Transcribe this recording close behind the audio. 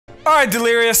Alright,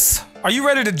 Delirious. Are you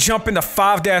ready to jump into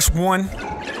 5-1?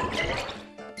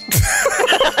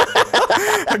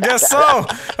 I guess so.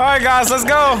 Alright, guys, let's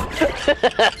go.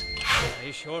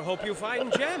 I sure hope you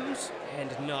find gems and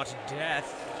not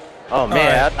death. Oh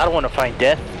man, I don't want to find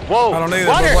death. Whoa! I don't either,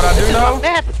 but what I do know.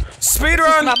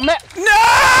 Speedrun! No!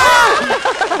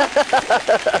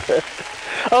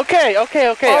 Okay. Oh,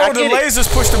 the lasers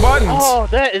push the buttons. Oh,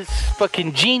 that is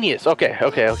fucking genius. Okay. 1,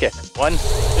 2.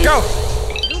 Go!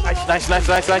 Nice.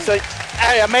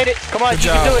 Hey, I made it. Come on, Good you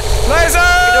job. can do it. Laser! You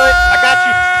can do it. I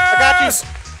got you.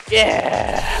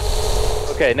 Yeah.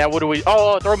 Okay, now what do we?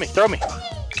 Oh, throw me.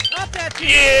 Not that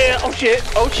Yeah. Oh shit.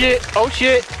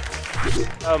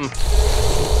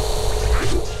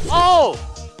 Oh.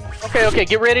 Okay.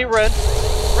 Get ready. Run.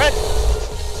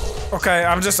 Okay,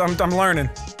 I'm learning.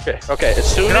 Okay. As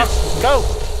soon as go.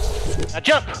 Now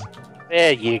jump.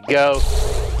 There you go.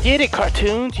 Did it,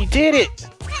 CaRtOoNz. You did it.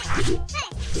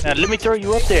 Now let me throw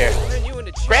you up there.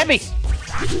 Grab me.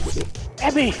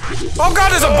 Oh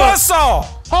god, there's a buzzsaw!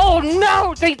 Oh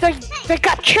no, they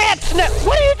got traps now.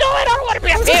 What are you doing? I don't want to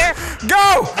be up here.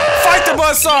 Go! Fight the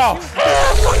buzzsaw!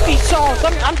 Fuck these saws.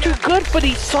 I'm too good for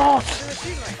these saws.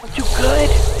 I'm too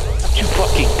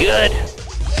fucking good.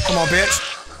 Come on, bitch.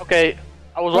 Okay,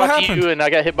 I was What watching happened? you and I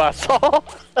got hit by a saw.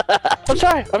 I'm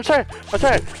sorry.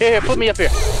 Here, put me up here.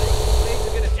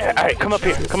 Yeah, all right, come up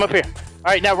here.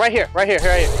 All right, now right here.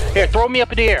 Here, throw me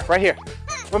up in the air, right here.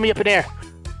 Throw me up in the air.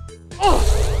 Oh,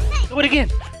 do it again.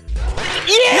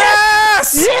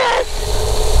 Yes!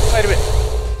 Wait a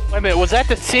minute. Was that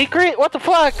the secret? What the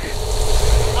fuck? I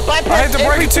hate to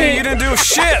break it to you, you didn't do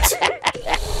shit.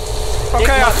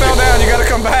 Okay, I fell down. You gotta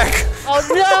come back. Oh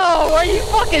no! Are you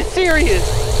fucking serious?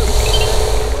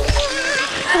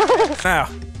 Now.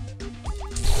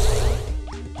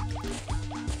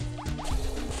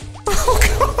 Oh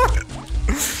god!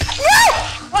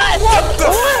 What the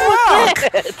fuck?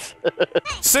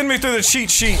 Send me through the cheat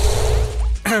sheet.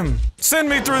 Send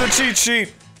me through the cheat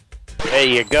sheet. There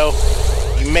you go.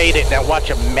 You made it. Now watch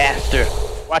a master.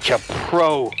 Watch a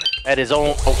pro at his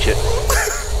own. Oh shit.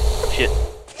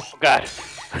 Oh god.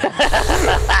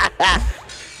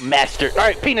 Master.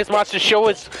 Alright, Penis Monster, show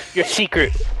us your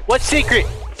secret. What secret?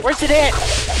 Where's it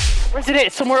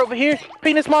at? Somewhere over here?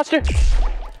 Penis Monster?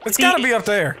 It's gotta be up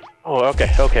there. Oh, okay.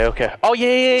 Oh,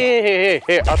 yeah.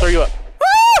 Here, I'll throw you up.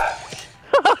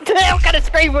 What the hell kind of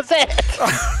scream was that?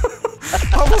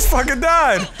 I almost fucking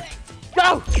died.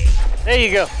 Go! There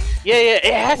you go. Yeah,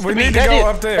 it has to be. We need to go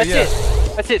up there, yeah.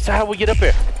 That's it. So how we get up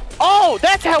there? Oh,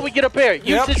 that's how we get up there.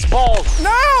 Use its balls.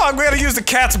 No, I'm gonna use the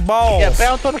cat's balls. Yeah,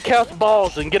 bounce on the cat's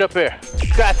balls and get up there. You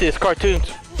got this,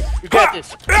 CaRtOoNz. You got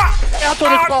this. Bounce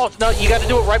on his balls. No, you gotta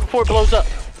do it right before it blows up.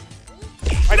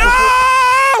 Right no!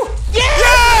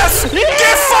 Yes!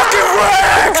 Get fucking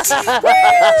wrecked!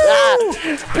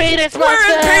 Penis Monster! We're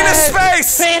in penis space!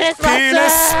 Penis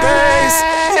space!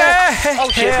 Yeah! Oh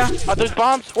shit! Are those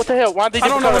bombs? What the hell? Why did they? I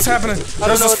don't know what's happening.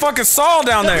 There's this fucking saw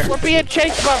down there. We're being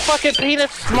chased by fucking penis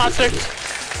monsters.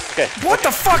 Okay. What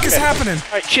the fuck is happening?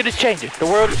 All right, shit is changing. The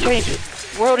world is changing.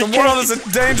 The world is a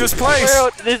dangerous place.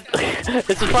 This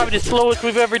is probably the slowest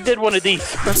we've ever did one of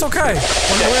these. That's okay.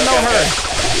 We're in no hurry.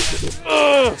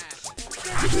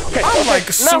 Okay, I'm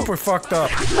like super fucked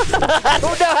up. I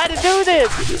don't know how to do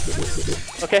this.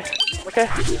 Okay.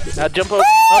 Now jump over.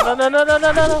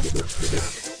 No.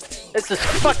 This is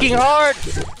fucking hard.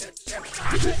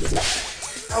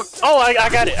 Oh, I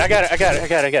got it.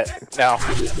 Now,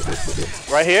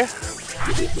 right here.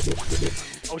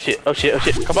 Oh shit.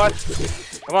 Come on.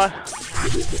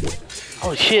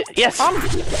 Oh shit. Yes. I'm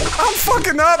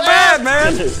fucking up bad,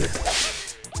 man.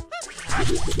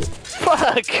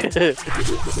 Fuck.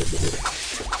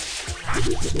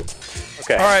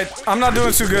 Okay. All right, I'm not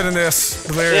doing too good in this,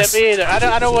 Delirious. Yeah, me either.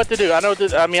 I know what to do. I know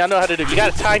how to do. You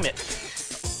gotta time it.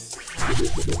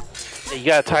 Yeah, you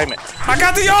gotta time it. I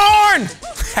got the yarn.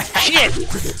 Shit.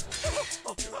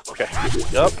 Okay.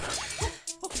 Yup.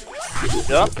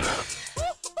 Jump.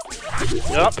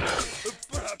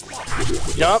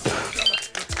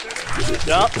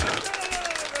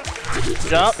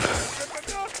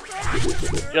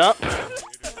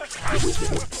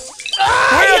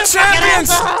 We're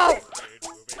champions!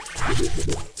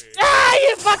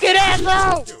 You fucking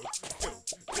asshole!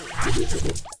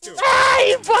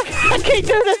 You fucking... I can't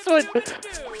do this one!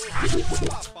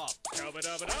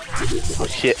 Oh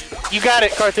shit. You got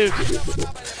it,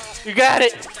 CaRtOoNz. You got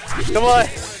it!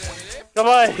 Come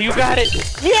on, you got it!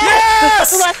 Yes!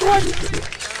 That's the last one!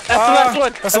 last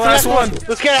one. That's the last one.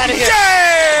 Let's get out of here.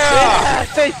 Yeah!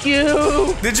 Thank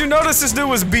you. Did you notice this dude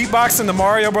was beatboxing the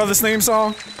Mario Brothers theme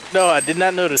song? No, I did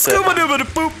not notice that.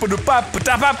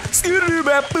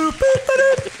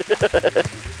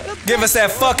 Give us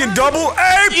that fucking double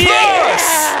A+.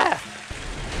 Yeah!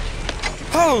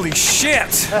 Holy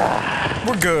shit.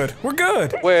 We're good. We're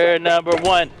good. We're number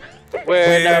one.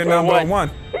 We're number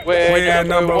one. We're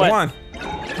number one.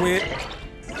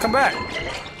 Come back.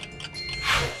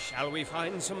 Shall we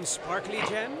find some sparkly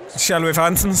gems? Shall we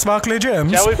find some sparkly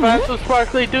gems? Shall we find some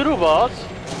sparkly doodle balls?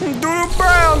 Doodle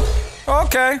Brown.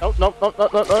 Okay. Nope.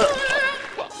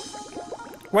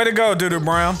 Way to go, Doodle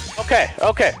Brown. Okay.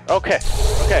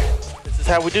 This is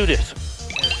how we do this.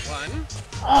 There's one.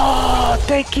 Oh,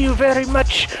 thank you very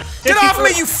much. Get off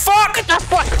me, you fuck! Get the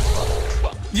fuck!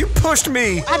 You pushed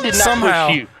me. I did not somehow.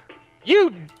 push you.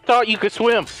 You thought you could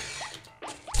swim.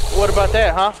 What about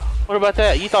that, huh? What about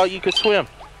that? You thought you could swim.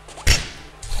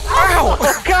 Ow!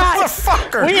 Oh, God!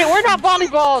 Motherfucker! We're not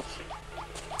volleyballs!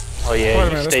 Oh, yeah, Wait a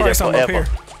minute, there's probably something up here.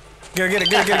 Get it.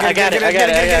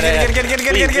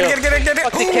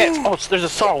 Fuck the cat. Oh, there's a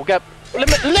saw. We got... Let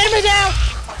me down!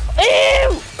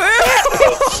 Ew!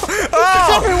 It's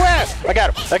everywhere! I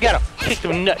got him. Kick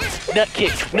him, nut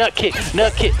kick.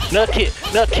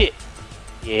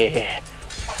 Yeah.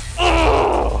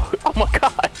 Oh my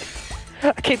god.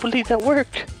 I can't believe that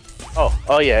worked.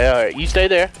 Oh yeah, alright. You stay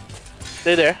there.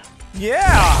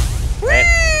 Yeah! Wait.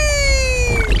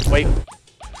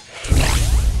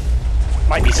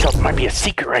 Might be a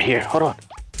secret right here. Hold on.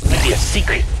 Might be a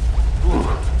secret. Ooh.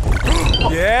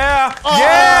 Yeah! Oh,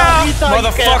 yeah! you thought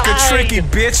you could Motherfucking hide. tricky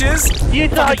bitches! You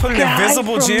thought Fucking put you an could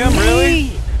invisible hide from gem, me.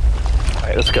 really?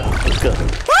 Alright, let's go.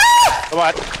 Come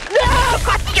on.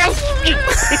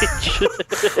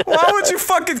 Why would you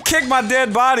fucking kick my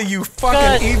dead body, you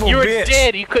fucking evil you were bitch?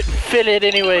 dead. You couldn't feel it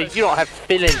anyway. You don't have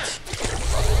feelings.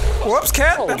 Whoops,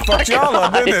 cat. That fucked y'all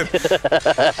up, didn't it? Get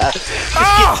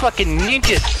fucking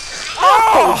ninjas.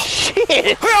 Oh,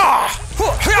 shit.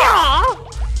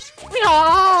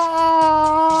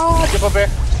 Jump up there.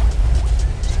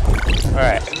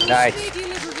 Alright, nice.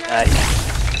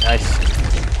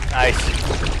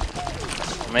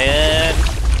 Oh, man.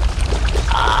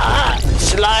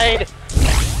 Slide.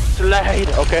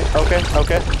 Okay.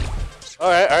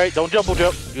 Alright, don't double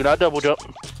jump. Do not double jump.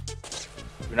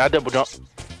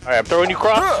 Alright, I'm throwing you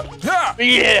across.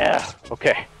 Yeah.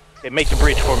 Okay, make the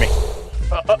bridge for me.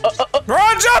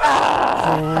 Run, jump!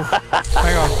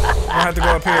 Hang on. I have to go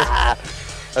up here.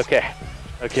 Okay.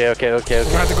 We have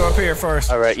to go up here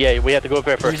first. Alright, yeah, we have to go up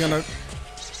there first. You're gonna...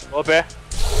 Go up there.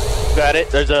 Got it.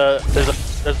 There's a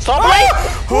saw blade!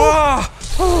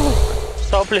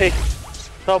 Saw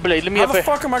blade, let me How up the there.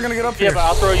 fuck am I gonna get up Yeah, here? but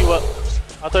I'll throw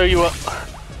you up.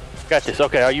 Got this.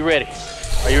 Okay, are you ready?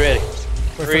 Wait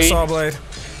for the 3, saw blade.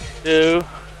 2,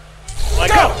 1,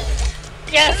 go!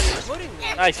 Yes!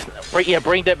 Nice.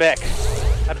 Bring that back.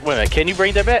 Wait a minute, can you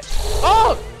bring that back?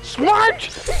 Oh! Smart!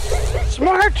 I'm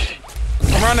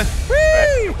running.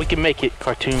 Right, we can make it,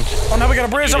 CaRtOoNz. Oh, now we got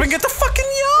a bridge. So we can get the fucking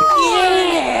yard.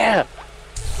 Yeah!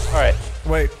 Alright.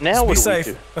 Wait. Now let's what be do we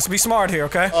safe. Let's be smart here,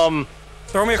 okay?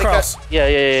 Throw me I think across. Yeah.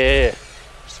 Here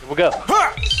we go.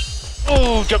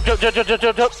 Ooh, jump.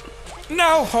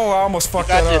 No! Oh, I almost fucked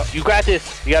that up. You got this.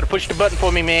 You gotta push the button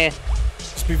for me, man.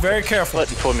 Just be very careful.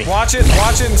 Button for me. Watch it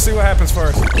and see what happens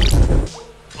first.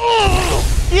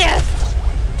 Yes!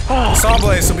 Saw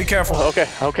blade, so be careful. Okay.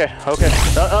 No.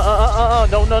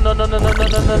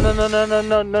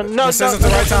 This isn't the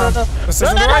right time. This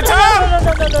isn't the right time!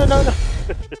 No.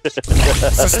 This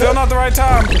is still not the right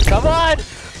time. Come on!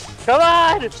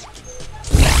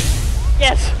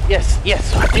 Yes,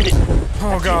 I did it.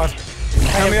 Oh god.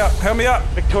 Help me up.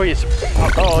 Victorious.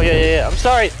 Oh, yeah. I'm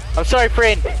sorry,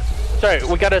 friend. Sorry,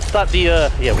 we gotta stop the,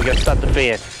 we gotta stop the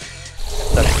fan.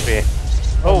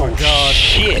 Oh my god.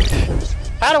 Shit.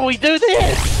 How do we do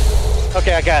this?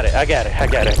 Okay, I got it,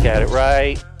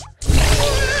 right?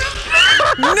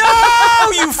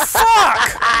 No, you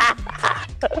fuck!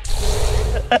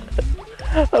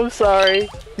 I'm sorry.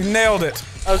 You nailed it.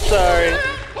 I'm sorry.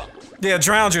 Yeah,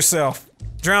 drowned yourself.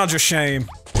 Drowned your shame.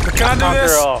 But can I do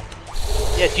this? Girl.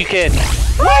 Yes, you can.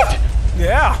 What?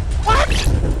 Yeah. What?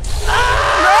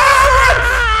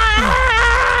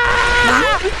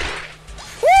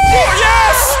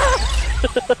 Yes!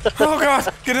 Oh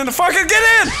god, get in the fucking, get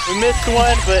in! We missed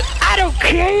one, but I don't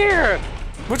care.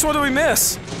 Which one did we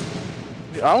miss?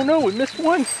 I don't know, we missed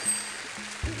one.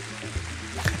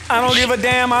 I don't give a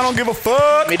damn, I don't give a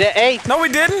fuck. Give me that A. No, we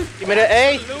didn't. Give me that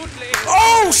A.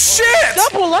 Oh shit!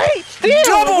 Double A, still.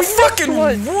 Double we fucking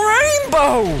missed one.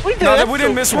 rainbow! We No, we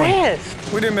didn't miss one.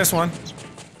 fast. We didn't miss one.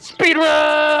 Speed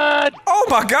run! Oh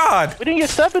my god! We didn't get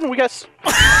 7. We got.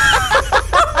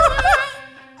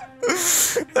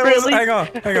 Really? Hang on.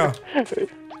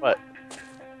 What?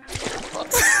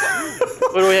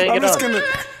 What are we hanging on?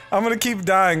 I'm gonna keep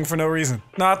dying for no reason.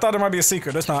 No, I thought there might be a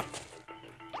secret. That's not.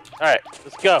 Alright,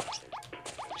 let's go.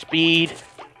 Speed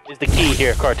is the key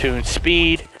here, CaRtOoNz.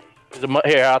 Speed is the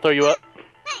here, I'll throw you up.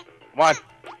 Come on.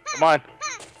 Come on.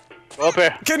 Go up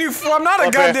here. Can you? I'm not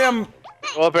a goddamn.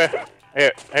 Go up here.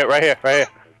 Here, right here.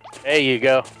 There you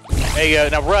go. There you go.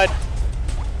 Now run.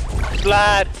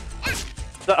 Slide.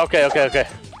 Okay.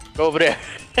 Go over there.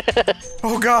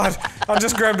 Oh god! I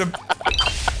just grabbed him.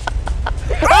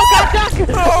 Oh god!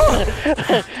 Oh.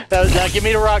 That was give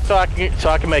me the rock so I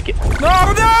can make it. No!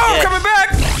 Yes. Coming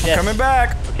back! Yes. Coming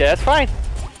back! Okay, that's fine.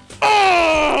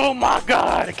 Oh my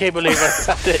god! I can't believe I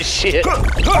got that shit. Oh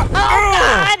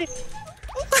god!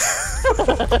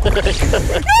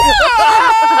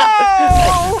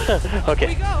 No!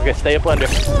 Okay, stay up under.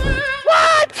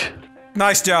 What?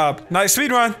 Nice job. Nice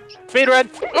speed run. Speed run.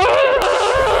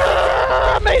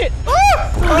 I made it.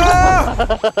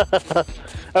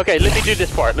 Okay, let me do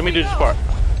this part.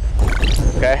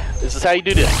 Okay, this is how you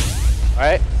do this. All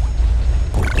right.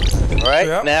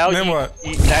 Yep. Now then what?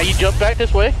 Now you jump back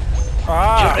this way.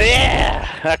 Ah. Yeah.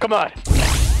 Now come on.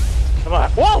 Whoa!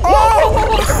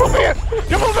 Come over here.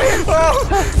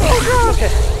 Oh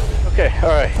god. Okay. All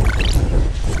right.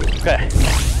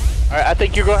 I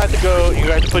think you're gonna have to go. You're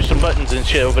gonna have to push some buttons and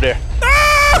shit over there.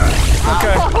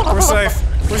 Okay, we're safe.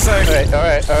 All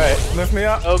right. Lift me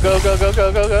up. Oh, go.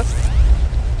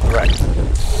 All right.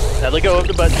 Now let go of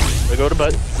the button.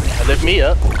 Now lift me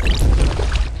up.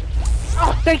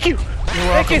 Oh, thank you. You're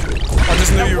welcome. Thank you. I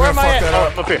just knew you were gonna fuck that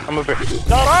up. I'm up here.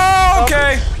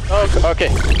 Oh, okay.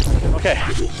 Okay.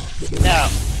 Now,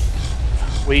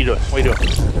 what are you doing?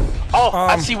 Oh,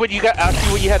 I see what you got. I see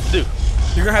what you have to do.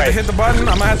 You're gonna have to hit the button.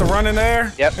 I'm gonna have to run in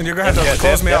there. Yep. And you're gonna have to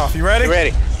close me off. You ready?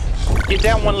 Ready. Get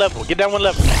down one level. All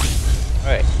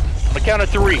right. On the count of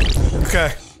 3.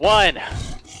 Okay. 1,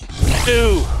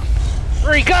 2,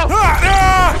 3, go!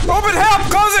 Open, help!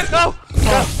 Close it! Go!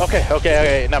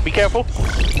 Okay. Now be careful.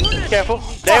 There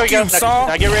we go.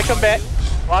 Now get ready to come back.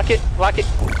 Lock it.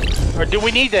 Or do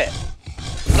we need that?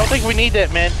 I don't think we need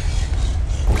that, man.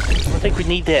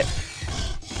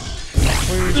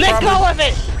 Let go of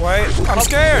it! Wait, I'm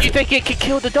scared. You think it could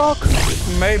kill the dog?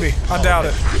 Maybe. I doubt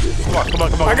it. Come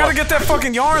on. I gotta get that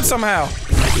fucking yarn somehow.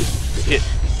 Shit.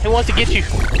 He wants to get you.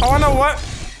 Oh, I know what.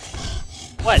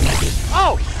 What?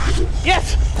 Oh!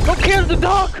 Yes! Go kill the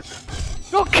dog!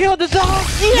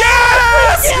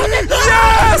 Yes!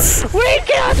 Yes! We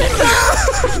killed the dog!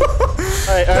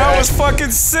 That was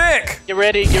fucking sick! Get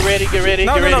ready.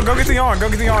 No, go get the yarn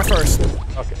first.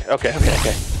 Okay.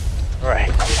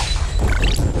 Alright.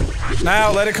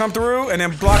 Now let it come through and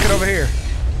then block it over here.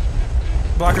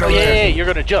 Block it over there. Yeah, you're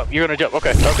gonna jump.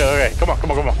 Okay. Come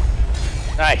on.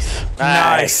 Nice.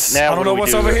 Now I don't know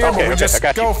what's over here, but we just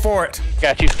go for it.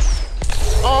 Got you.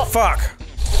 Oh, fuck.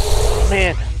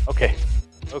 Man. Okay.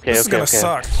 This is gonna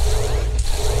suck.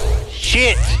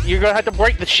 Shit! You're gonna have to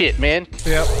break the shit, man.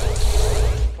 Yep.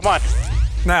 Come on.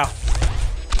 Now.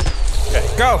 Okay.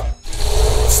 Go.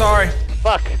 Sorry.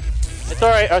 Fuck. It's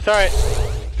alright.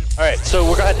 Alright, so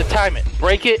we're gonna have to time it.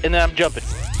 Break it, and then I'm jumping.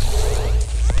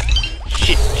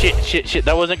 Shit.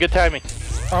 That wasn't good timing.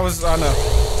 I know.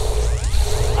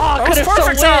 Oh, that was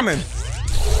perfect timing.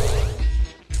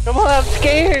 Come on, I'm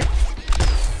scared.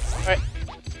 Alright.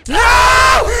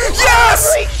 No! Yes!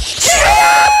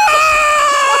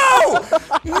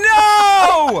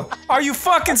 No! Are you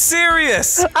fucking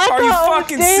serious? Are you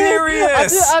fucking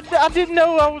serious? I didn't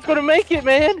know I was gonna make it,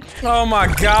 man. Oh my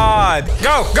god.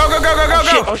 Go!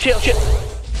 Oh shit.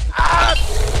 I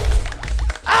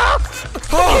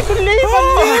can't believe I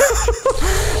lived.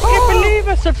 I can't believe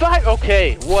I survived.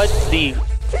 Okay, what the...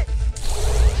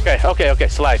 Okay.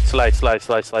 Slide. Nice.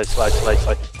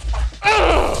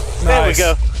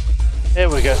 There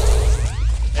we go.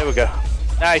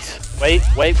 Nice.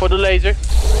 Wait for the laser.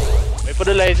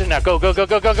 Now go.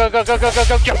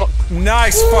 Jump up.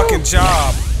 Nice fucking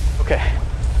job. Okay,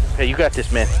 you got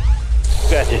this, man. You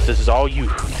got this. This is all you.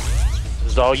 Man. This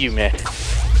is all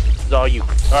you.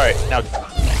 All right, now.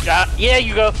 Yeah,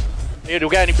 you go. Here, do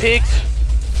we got any pigs?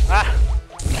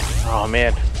 Oh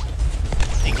man.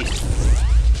 Piggies.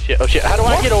 Shit. How do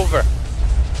I get over?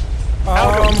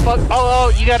 How the fuck? Oh,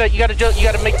 you gotta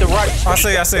make the right. I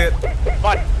see it.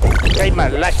 What? Save my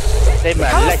life.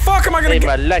 How the fuck am I gonna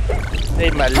get?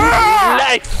 Save my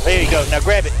life. There you go. Now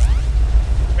grab it.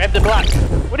 Grab the block.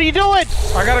 What are you doing?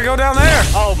 I gotta go down there.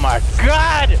 Oh my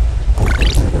god.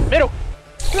 Middle.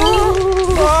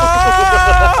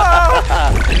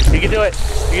 You do it.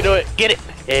 You can do it. Get it.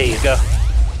 There you go.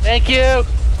 Thank you.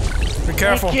 Be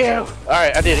careful. Thank you. All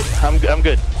right, I did it. I'm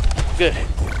good. Good.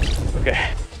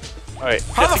 Okay. All right.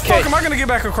 How the fuck am I gonna get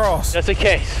back across? Just in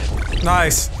case.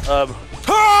 Nice.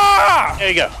 Ah! There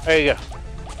you go. There you go.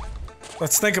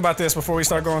 Let's think about this before we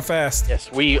start going fast.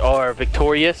 Yes, we are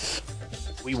victorious.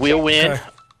 We will win. Okay.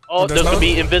 Oh, there's gonna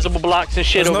be invisible blocks and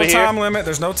shit over here. There's no time limit.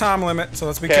 There's no time limit, so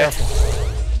let's be careful.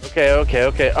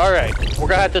 Okay. All right. We're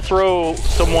gonna have to throw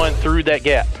someone through that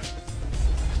gap.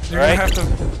 You're gonna have to.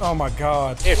 Oh my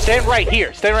god. Here, stand right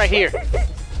here. Stand right here.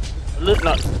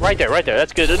 No, right there.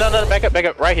 That's good. No, back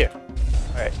up. Right here.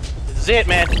 All right. This is it,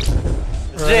 man.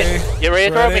 This is it. You ready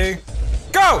to throw me?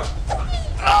 Go!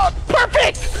 Oh,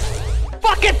 perfect!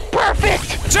 Fucking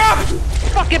perfect! Jump!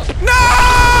 Fucking no!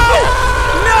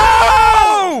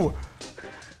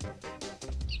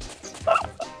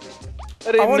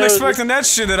 I wasn't expecting that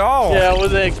shit at all. Yeah, I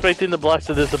wasn't expecting the blocks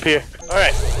to disappear. All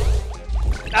right.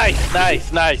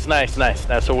 Nice.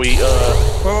 Now, so we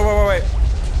Wait.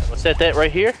 We'll set that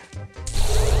right here.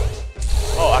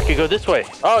 Oh, I could go this way.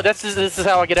 Oh, this is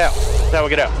how I get out. This is how I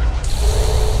get out.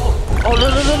 Oh,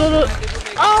 look.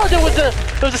 Oh, there was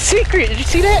a secret. Did you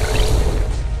see that?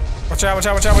 Watch out, run!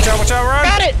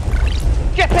 Got it!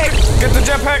 Jetpack! Get the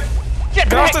jetpack!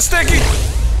 Get off the sticky!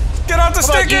 Get off the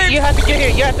sticky! You have to get here,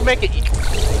 you have to make it.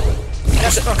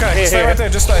 Okay, stay right there,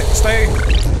 just stay.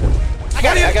 I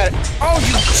got it. Oh,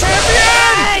 you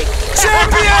champion!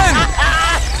 Champion!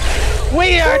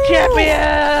 We are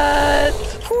champions!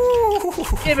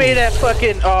 Give me that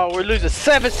fucking, oh, we're losing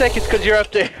 7 seconds because you're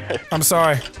up there. I'm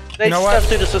sorry. They you know stuff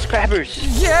to the subscribers.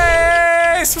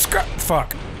 Yay! Subscribe.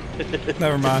 Fuck.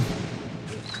 Never mind.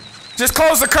 Just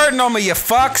close the curtain on me, you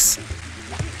fucks!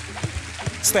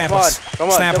 Stamp us. Come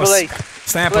on, Stamp us.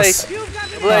 Stamp us.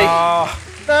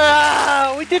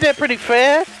 We did that pretty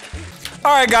fast.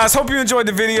 Alright guys, hope you enjoyed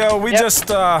the video. We just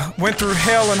went through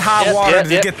hell and high water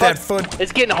to get that foot.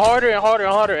 It's getting harder and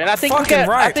harder. And I think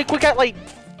we got like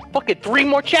fucking 3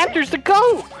 more chapters to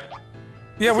go.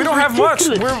 Yeah, we don't have much.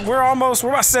 We're about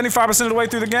 75% of the way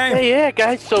through the game. Yeah,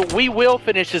 guys. So we will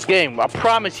finish this game. I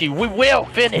promise you, we will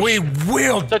finish. We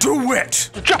will do it.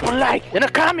 Drop a like and a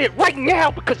comment right now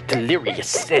because Delirious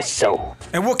says so.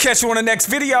 And we'll catch you on the next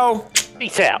video.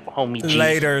 Peace out, homie G.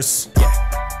 Laters.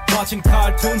 Watching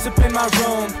cartoons up in my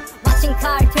room. Watching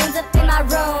cartoons up in my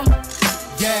room.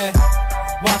 Yeah.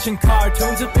 Watching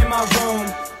cartoons up in my room.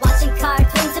 Watching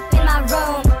cartoons up in my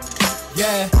room.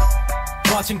 Yeah.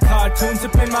 Watching cartoons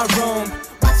up in my room.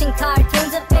 Watching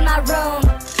cartoons up in my room.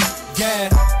 Yeah.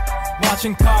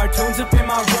 Watching cartoons up in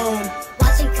my room.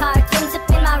 Watching cartoons up